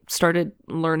when I started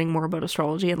learning more about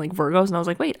astrology and like Virgos, and I was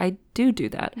like, wait, I do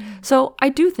that. So I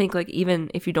do think like, even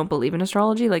if you don't believe in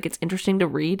astrology, like it's interesting to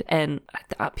read, and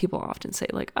people often say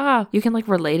like, you can like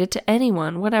relate it to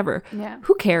anyone, whatever.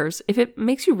 Who cares? If it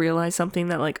makes you realize something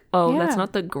that like, that's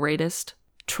not the greatest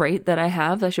trait that I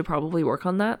have, I should probably work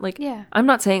on that. Like, I'm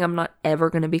not saying I'm not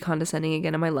ever going to be condescending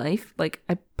again in my life. Like,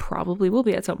 I probably will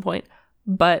be at some point,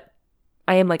 but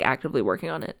I am like actively working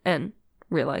on it and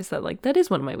realize that like that is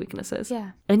one of my weaknesses.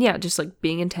 And just like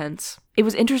being intense. It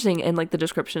was interesting in like the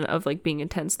description of like being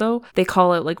intense though. They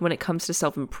call it like when it comes to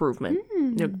self-improvement,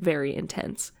 very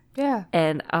intense.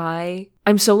 And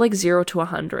I'm so like 0 to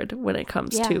 100 when it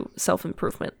comes to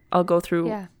self-improvement. I'll go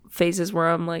through phases where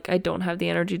I'm like, I don't have the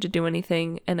energy to do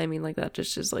anything. And I mean like that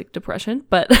just is like depression.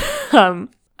 But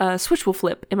a switch will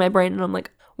flip in my brain and I'm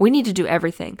like, we need to do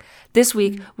everything. This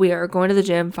week, we are going to the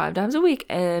gym 5 times a week,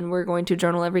 and we're going to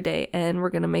journal every day, and we're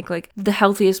going to make like the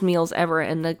healthiest meals ever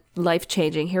and like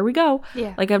life-changing. Here we go.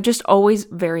 Like, I'm just always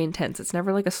very intense. It's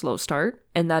never like a slow start.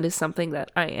 And that is something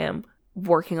that I am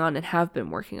working on and have been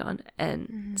working on.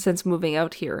 And since moving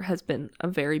out here has been a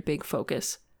very big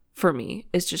focus for me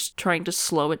is just trying to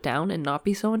slow it down and not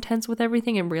be so intense with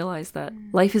everything and realize that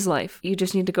life is life. You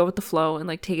just need to go with the flow and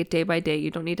like take it day by day.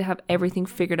 You don't need to have everything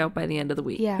figured out by the end of the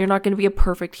week. Yeah. You're not going to be a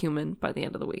perfect human by the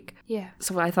end of the week. Yeah.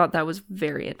 So I thought that was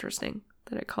very interesting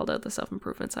that I called out the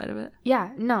self-improvement side of it. Yeah,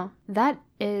 no, that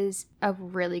is a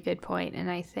really good point. And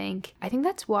I think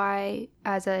that's why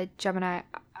as a Gemini,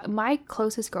 my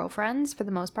closest girlfriends, for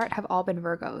the most part, have all been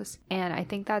Virgos. And I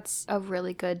think that's a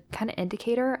really good kind of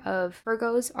indicator of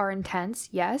Virgos are intense,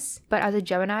 yes. But as a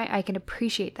Gemini, I can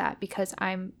appreciate that because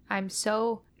I'm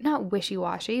so, not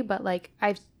wishy-washy, but like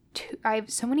I have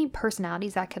so many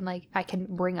personalities that I can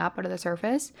bring up out of the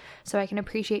surface. So I can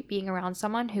appreciate being around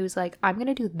someone who's like, I'm going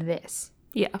to do this.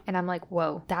 Yeah. And I'm like,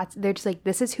 whoa, they're just like,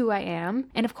 this is who I am.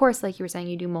 And of course, like you were saying,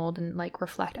 you do mold and like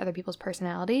reflect other people's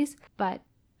personalities. But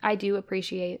I do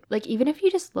appreciate, like, even if you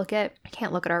just I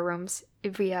can't look at our rooms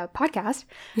via podcast,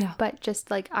 yeah, but just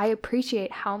like, I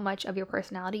appreciate how much of your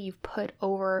personality you've put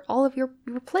over all of your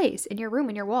place in your room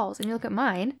and your walls. And you look at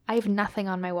mine, I have nothing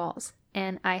on my walls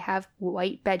and I have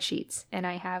white bed sheets and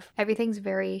everything's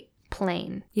very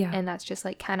plain. Yeah. And that's just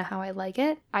like kind of how I like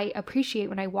it. I appreciate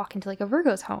when I walk into like a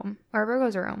Virgo's home or a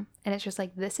Virgo's room and it's just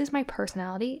like, this is my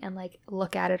personality and like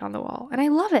look at it on the wall. And I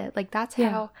love it. Like that's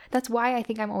why I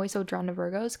think I'm always so drawn to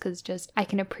Virgos, because just I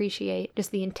can appreciate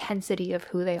just the intensity of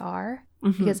who they are,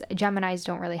 because Geminis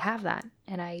don't really have that.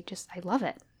 And I love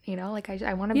it. You know, like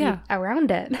I want to be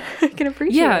around it. I can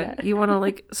appreciate it. Yeah, you want to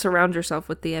like surround yourself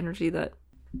with the energy that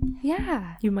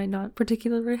you might not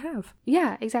particularly have.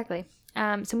 Yeah, exactly.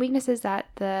 Some weaknesses that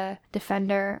the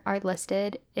defender are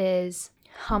listed is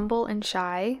humble and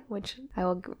shy, which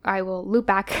I will loop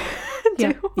back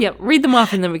to. Yeah, read them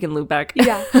off and then we can loop back.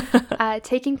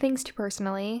 Taking things too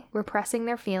personally, repressing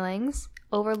their feelings,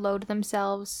 overload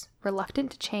themselves,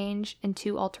 reluctant to change, and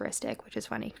too altruistic, which is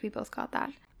funny because we both got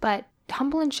that. But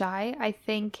humble and shy, I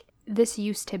think this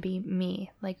used to be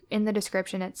me. Like in the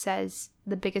description, it says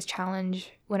the biggest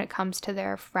challenge when it comes to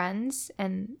their friends,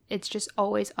 and it's just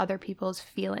always other people's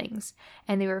feelings,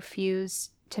 and they refuse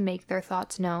to make their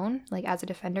thoughts known. Like as a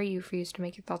defender, you refuse to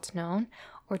make your thoughts known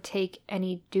or take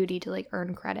any duty to like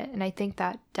earn credit. And I think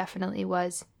that definitely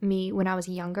was me when I was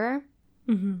younger.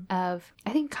 I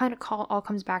think kind of all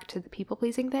comes back to the people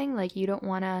pleasing thing. Like you don't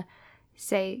want to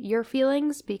say your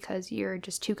feelings because you're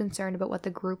just too concerned about what the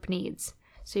group needs.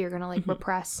 So you're going to like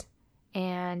repress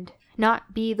and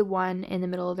not be the one in the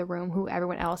middle of the room who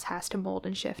everyone else has to mold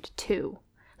and shift to.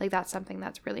 Like that's something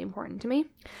that's really important to me.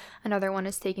 Another one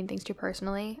is taking things too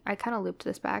personally. I kind of looped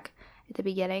this back at the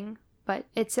beginning, but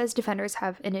it says defenders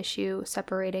have an issue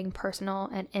separating personal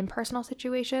and impersonal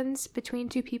situations between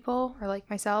two people, or like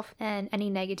myself, and any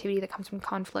negativity that comes from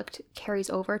conflict carries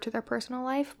over to their personal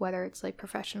life, whether it's like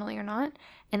professionally or not.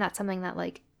 And that's something that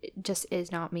like just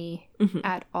is not me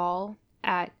at all.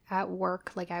 At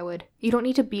work, like you don't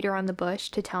need to beat around the bush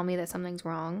to tell me that something's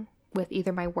wrong with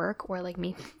either my work or like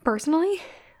me personally.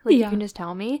 Like you can just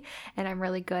tell me, and I'm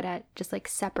really good at just like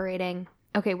separating,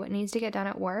 okay, what needs to get done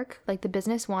at work, like the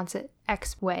business wants it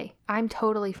X way. I'm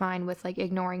totally fine with like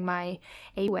ignoring my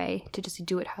A way to just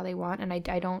do it how they want, and I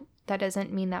don't, that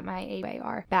doesn't mean that my A way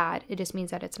are bad. It just means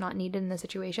that it's not needed in the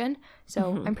situation.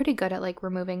 So I'm pretty good at like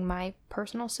removing my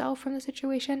personal self from the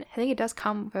situation. I think it does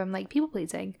come from like people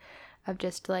pleasing, of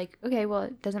just like, okay, well,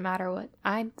 it doesn't matter what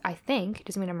I think. It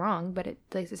doesn't mean I'm wrong, but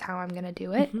this is how I'm going to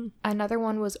do it. Another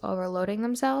one was overloading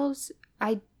themselves.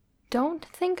 I don't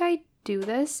think I do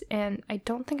this, and I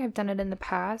don't think I've done it in the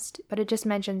past, but it just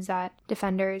mentions that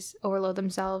defenders overload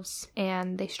themselves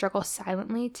and they struggle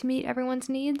silently to meet everyone's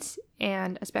needs,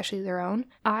 and especially their own.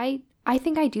 I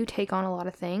think I do take on a lot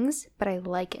of things, but I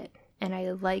like it. And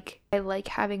I like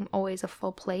having always a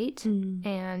full plate.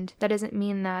 And that doesn't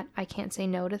mean that I can't say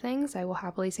no to things. I will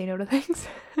happily say no to things.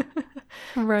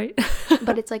 Right.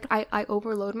 But it's like I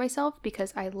overload myself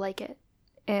because I like it.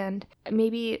 And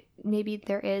maybe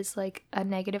there is like a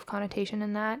negative connotation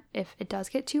in that if it does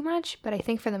get too much. But I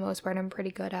think for the most part, I'm pretty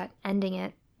good at ending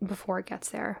it before it gets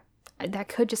there. That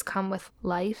could just come with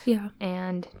life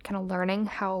and kind of learning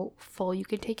how full you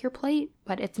can take your plate,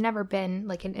 but it's never been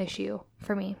like an issue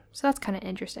for me. So that's kind of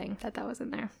interesting that was in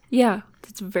there. Yeah,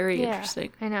 that's very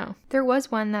interesting. I know. There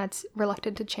was one that's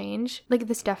reluctant to change. Like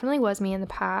this definitely was me in the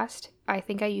past. I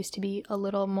think I used to be a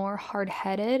little more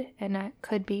hard-headed, and that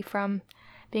could be from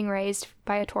being raised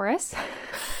by a Taurus.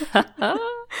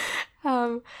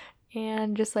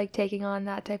 And just like taking on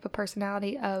that type of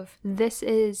personality of this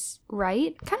is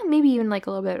right, kind of maybe even like a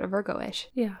little bit of Virgo-ish.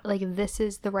 Yeah. Like this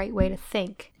is the right way to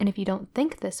think. And if you don't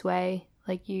think this way,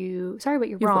 like sorry, but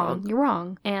you're wrong. You're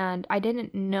wrong. And I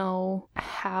didn't know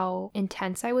how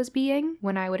intense I was being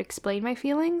when I would explain my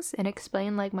feelings and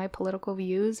explain like my political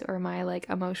views or my like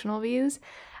emotional views.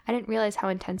 I didn't realize how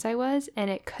intense I was, and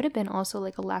it could have been also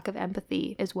like a lack of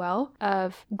empathy as well,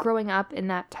 of growing up in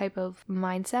that type of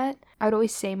mindset. I would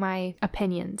always say my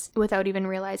opinions without even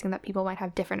realizing that people might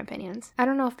have different opinions. I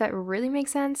don't know if that really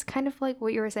makes sense, kind of like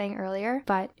what you were saying earlier,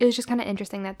 but it was just kind of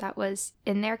interesting that that was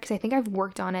in there, because I think I've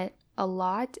worked on it a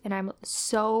lot, and I'm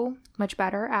so much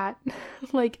better at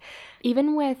like,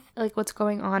 even with like what's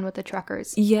going on with the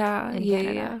truckers in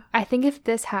Canada. I think if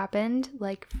this happened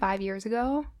like 5 years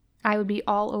ago, I would be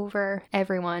all over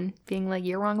everyone being like,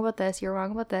 you're wrong about this, you're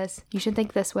wrong about this, you should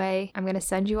think this way, I'm going to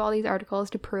send you all these articles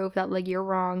to prove that like you're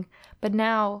wrong. But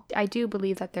now I do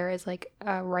believe that there is like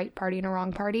a right party and a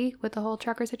wrong party with the whole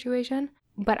trucker situation,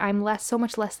 but I'm so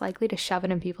much less likely to shove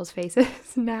it in people's faces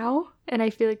now, and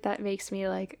I feel like that makes me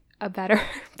like a better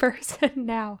person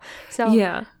now. So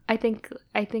yeah, I think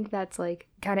that's like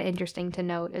kind of interesting to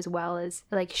note, as well as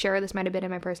like, sure, this might have been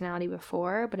in my personality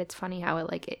before, but it's funny how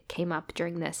it came up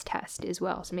during this test as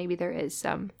well. So maybe there is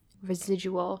some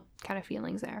residual kind of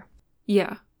feelings there.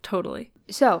 Yeah, totally.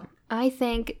 So I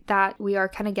think that we are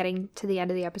kind of getting to the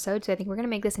end of the episode. So I think we're going to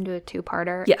make this into a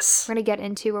two-parter. Yes. We're going to get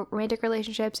into romantic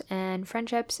relationships and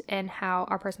friendships and how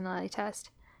our personality test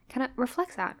kind of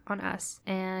reflects that on us.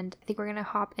 And I think we're going to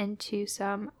hop into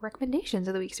some recommendations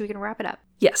of the week so we can wrap it up.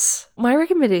 Yes. My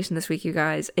recommendation this week, you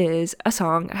guys, is a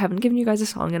song. I haven't given you guys a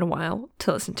song in a while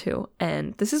to listen to.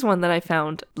 And this is one that I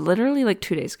found literally like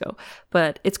 2 days ago.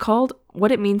 But it's called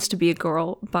What It Means to Be a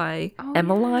Girl by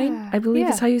Emmeline. Yeah. I believe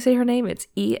is how you say her name. It's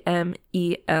Emeline.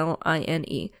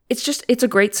 It's a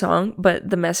great song, but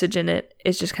the message in it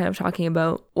is just kind of talking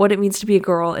about what it means to be a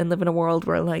girl and live in a world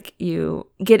where like you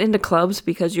get into clubs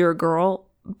because you're a girl,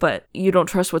 but you don't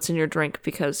trust what's in your drink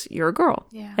because you're a girl.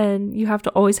 Yeah. And you have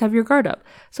to always have your guard up.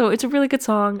 So it's a really good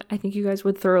song. I think you guys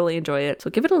would thoroughly enjoy it.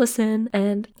 So give it a listen.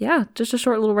 And yeah, just a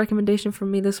short little recommendation from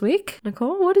me this week.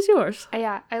 Nicole, what is yours?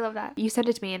 Yeah, I love that. You sent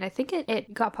it to me, and I think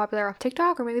it got popular off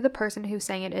TikTok, or maybe the person who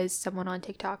sang it is someone on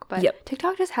TikTok. But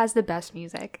TikTok just has the best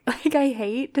music. Like, I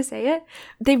hate to say it.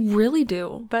 They really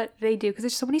do. But they do, because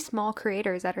there's so many small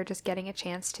creators that are just getting a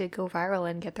chance to go viral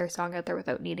and get their song out there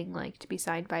without needing like to be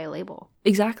signed by a label.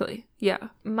 Exactly. Yeah.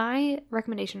 My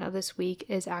recommendation of this week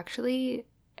is actually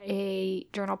a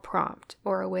journal prompt,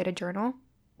 or a way to journal.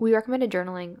 We recommended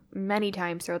journaling many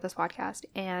times throughout this podcast,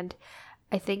 and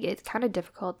I think it's kind of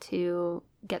difficult to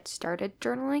get started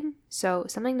journaling. So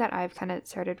something that I've kind of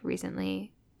started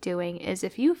recently doing is,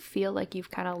 if you feel like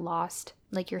you've kind of lost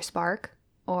like your spark,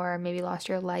 or maybe lost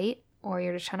your light, or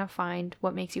you're just trying to find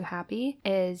what makes you happy,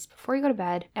 is before you go to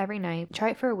bed every night,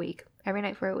 try it for a week. Every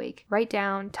night for a week. Write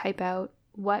down, type out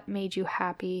what made you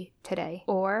happy today.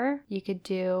 Or you could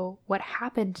do what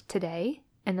happened today,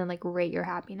 and then like rate your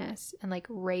happiness and like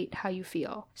rate how you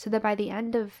feel. So that by the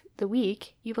end of the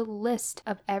week, you have a list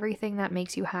of everything that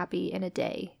makes you happy in a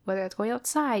day. Whether it's going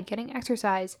outside, getting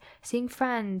exercise, seeing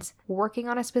friends, working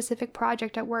on a specific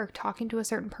project at work, talking to a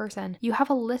certain person. You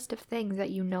have a list of things that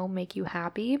you know make you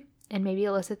happy. And maybe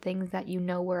a list of things that you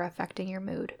know were affecting your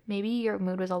mood. Maybe your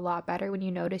mood was a lot better when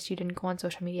you noticed you didn't go on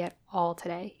social media at all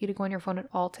today. You didn't go on your phone at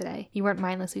all today. You weren't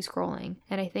mindlessly scrolling.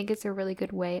 And I think it's a really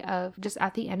good way of just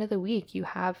at the end of the week, you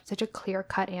have such a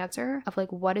clear-cut answer of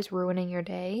like what is ruining your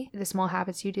day, the small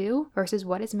habits you do, versus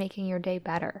what is making your day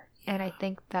better. And I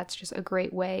think that's just a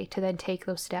great way to then take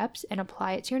those steps and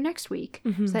apply it to your next week.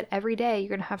 So that every day you're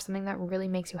going to have something that really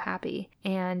makes you happy.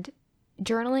 And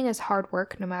journaling is hard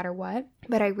work no matter what,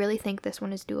 but I really think this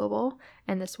one is doable,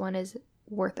 and this one is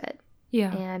worth it.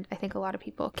 Yeah. And I think a lot of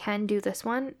people can do this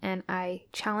one, and I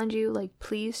challenge you, like,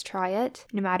 please try it.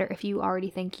 No matter if you already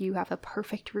think you have a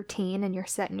perfect routine and you're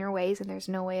set in your ways and there's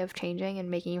no way of changing and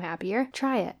making you happier,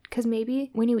 try it. Because maybe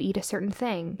when you eat a certain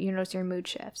thing, you notice your mood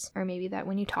shifts. Or maybe that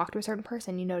when you talk to a certain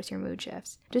person, you notice your mood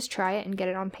shifts. Just try it and get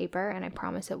it on paper, and I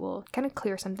promise it will kind of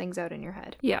clear some things out in your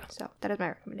head. Yeah. So that is my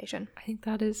recommendation. I think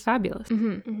that is fabulous.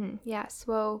 Yes.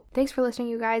 Well, thanks for listening,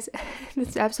 you guys.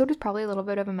 This episode is probably a little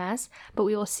bit of a mess, but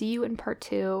we will see you in part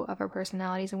 2 of our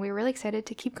personalities, and we're really excited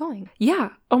to keep going. Yeah.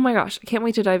 Oh my gosh. I can't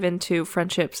wait to dive into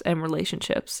friendships and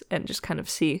relationships and just kind of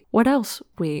see what else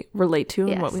we relate to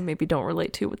and what we maybe don't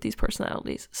relate to with these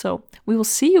personalities. So we will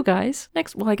see you guys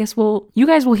next. Well, I guess you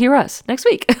guys will hear us next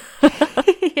week.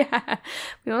 Yeah.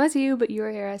 We won't see you, but you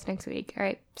will hear us next week. All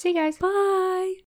right. See you guys. Bye.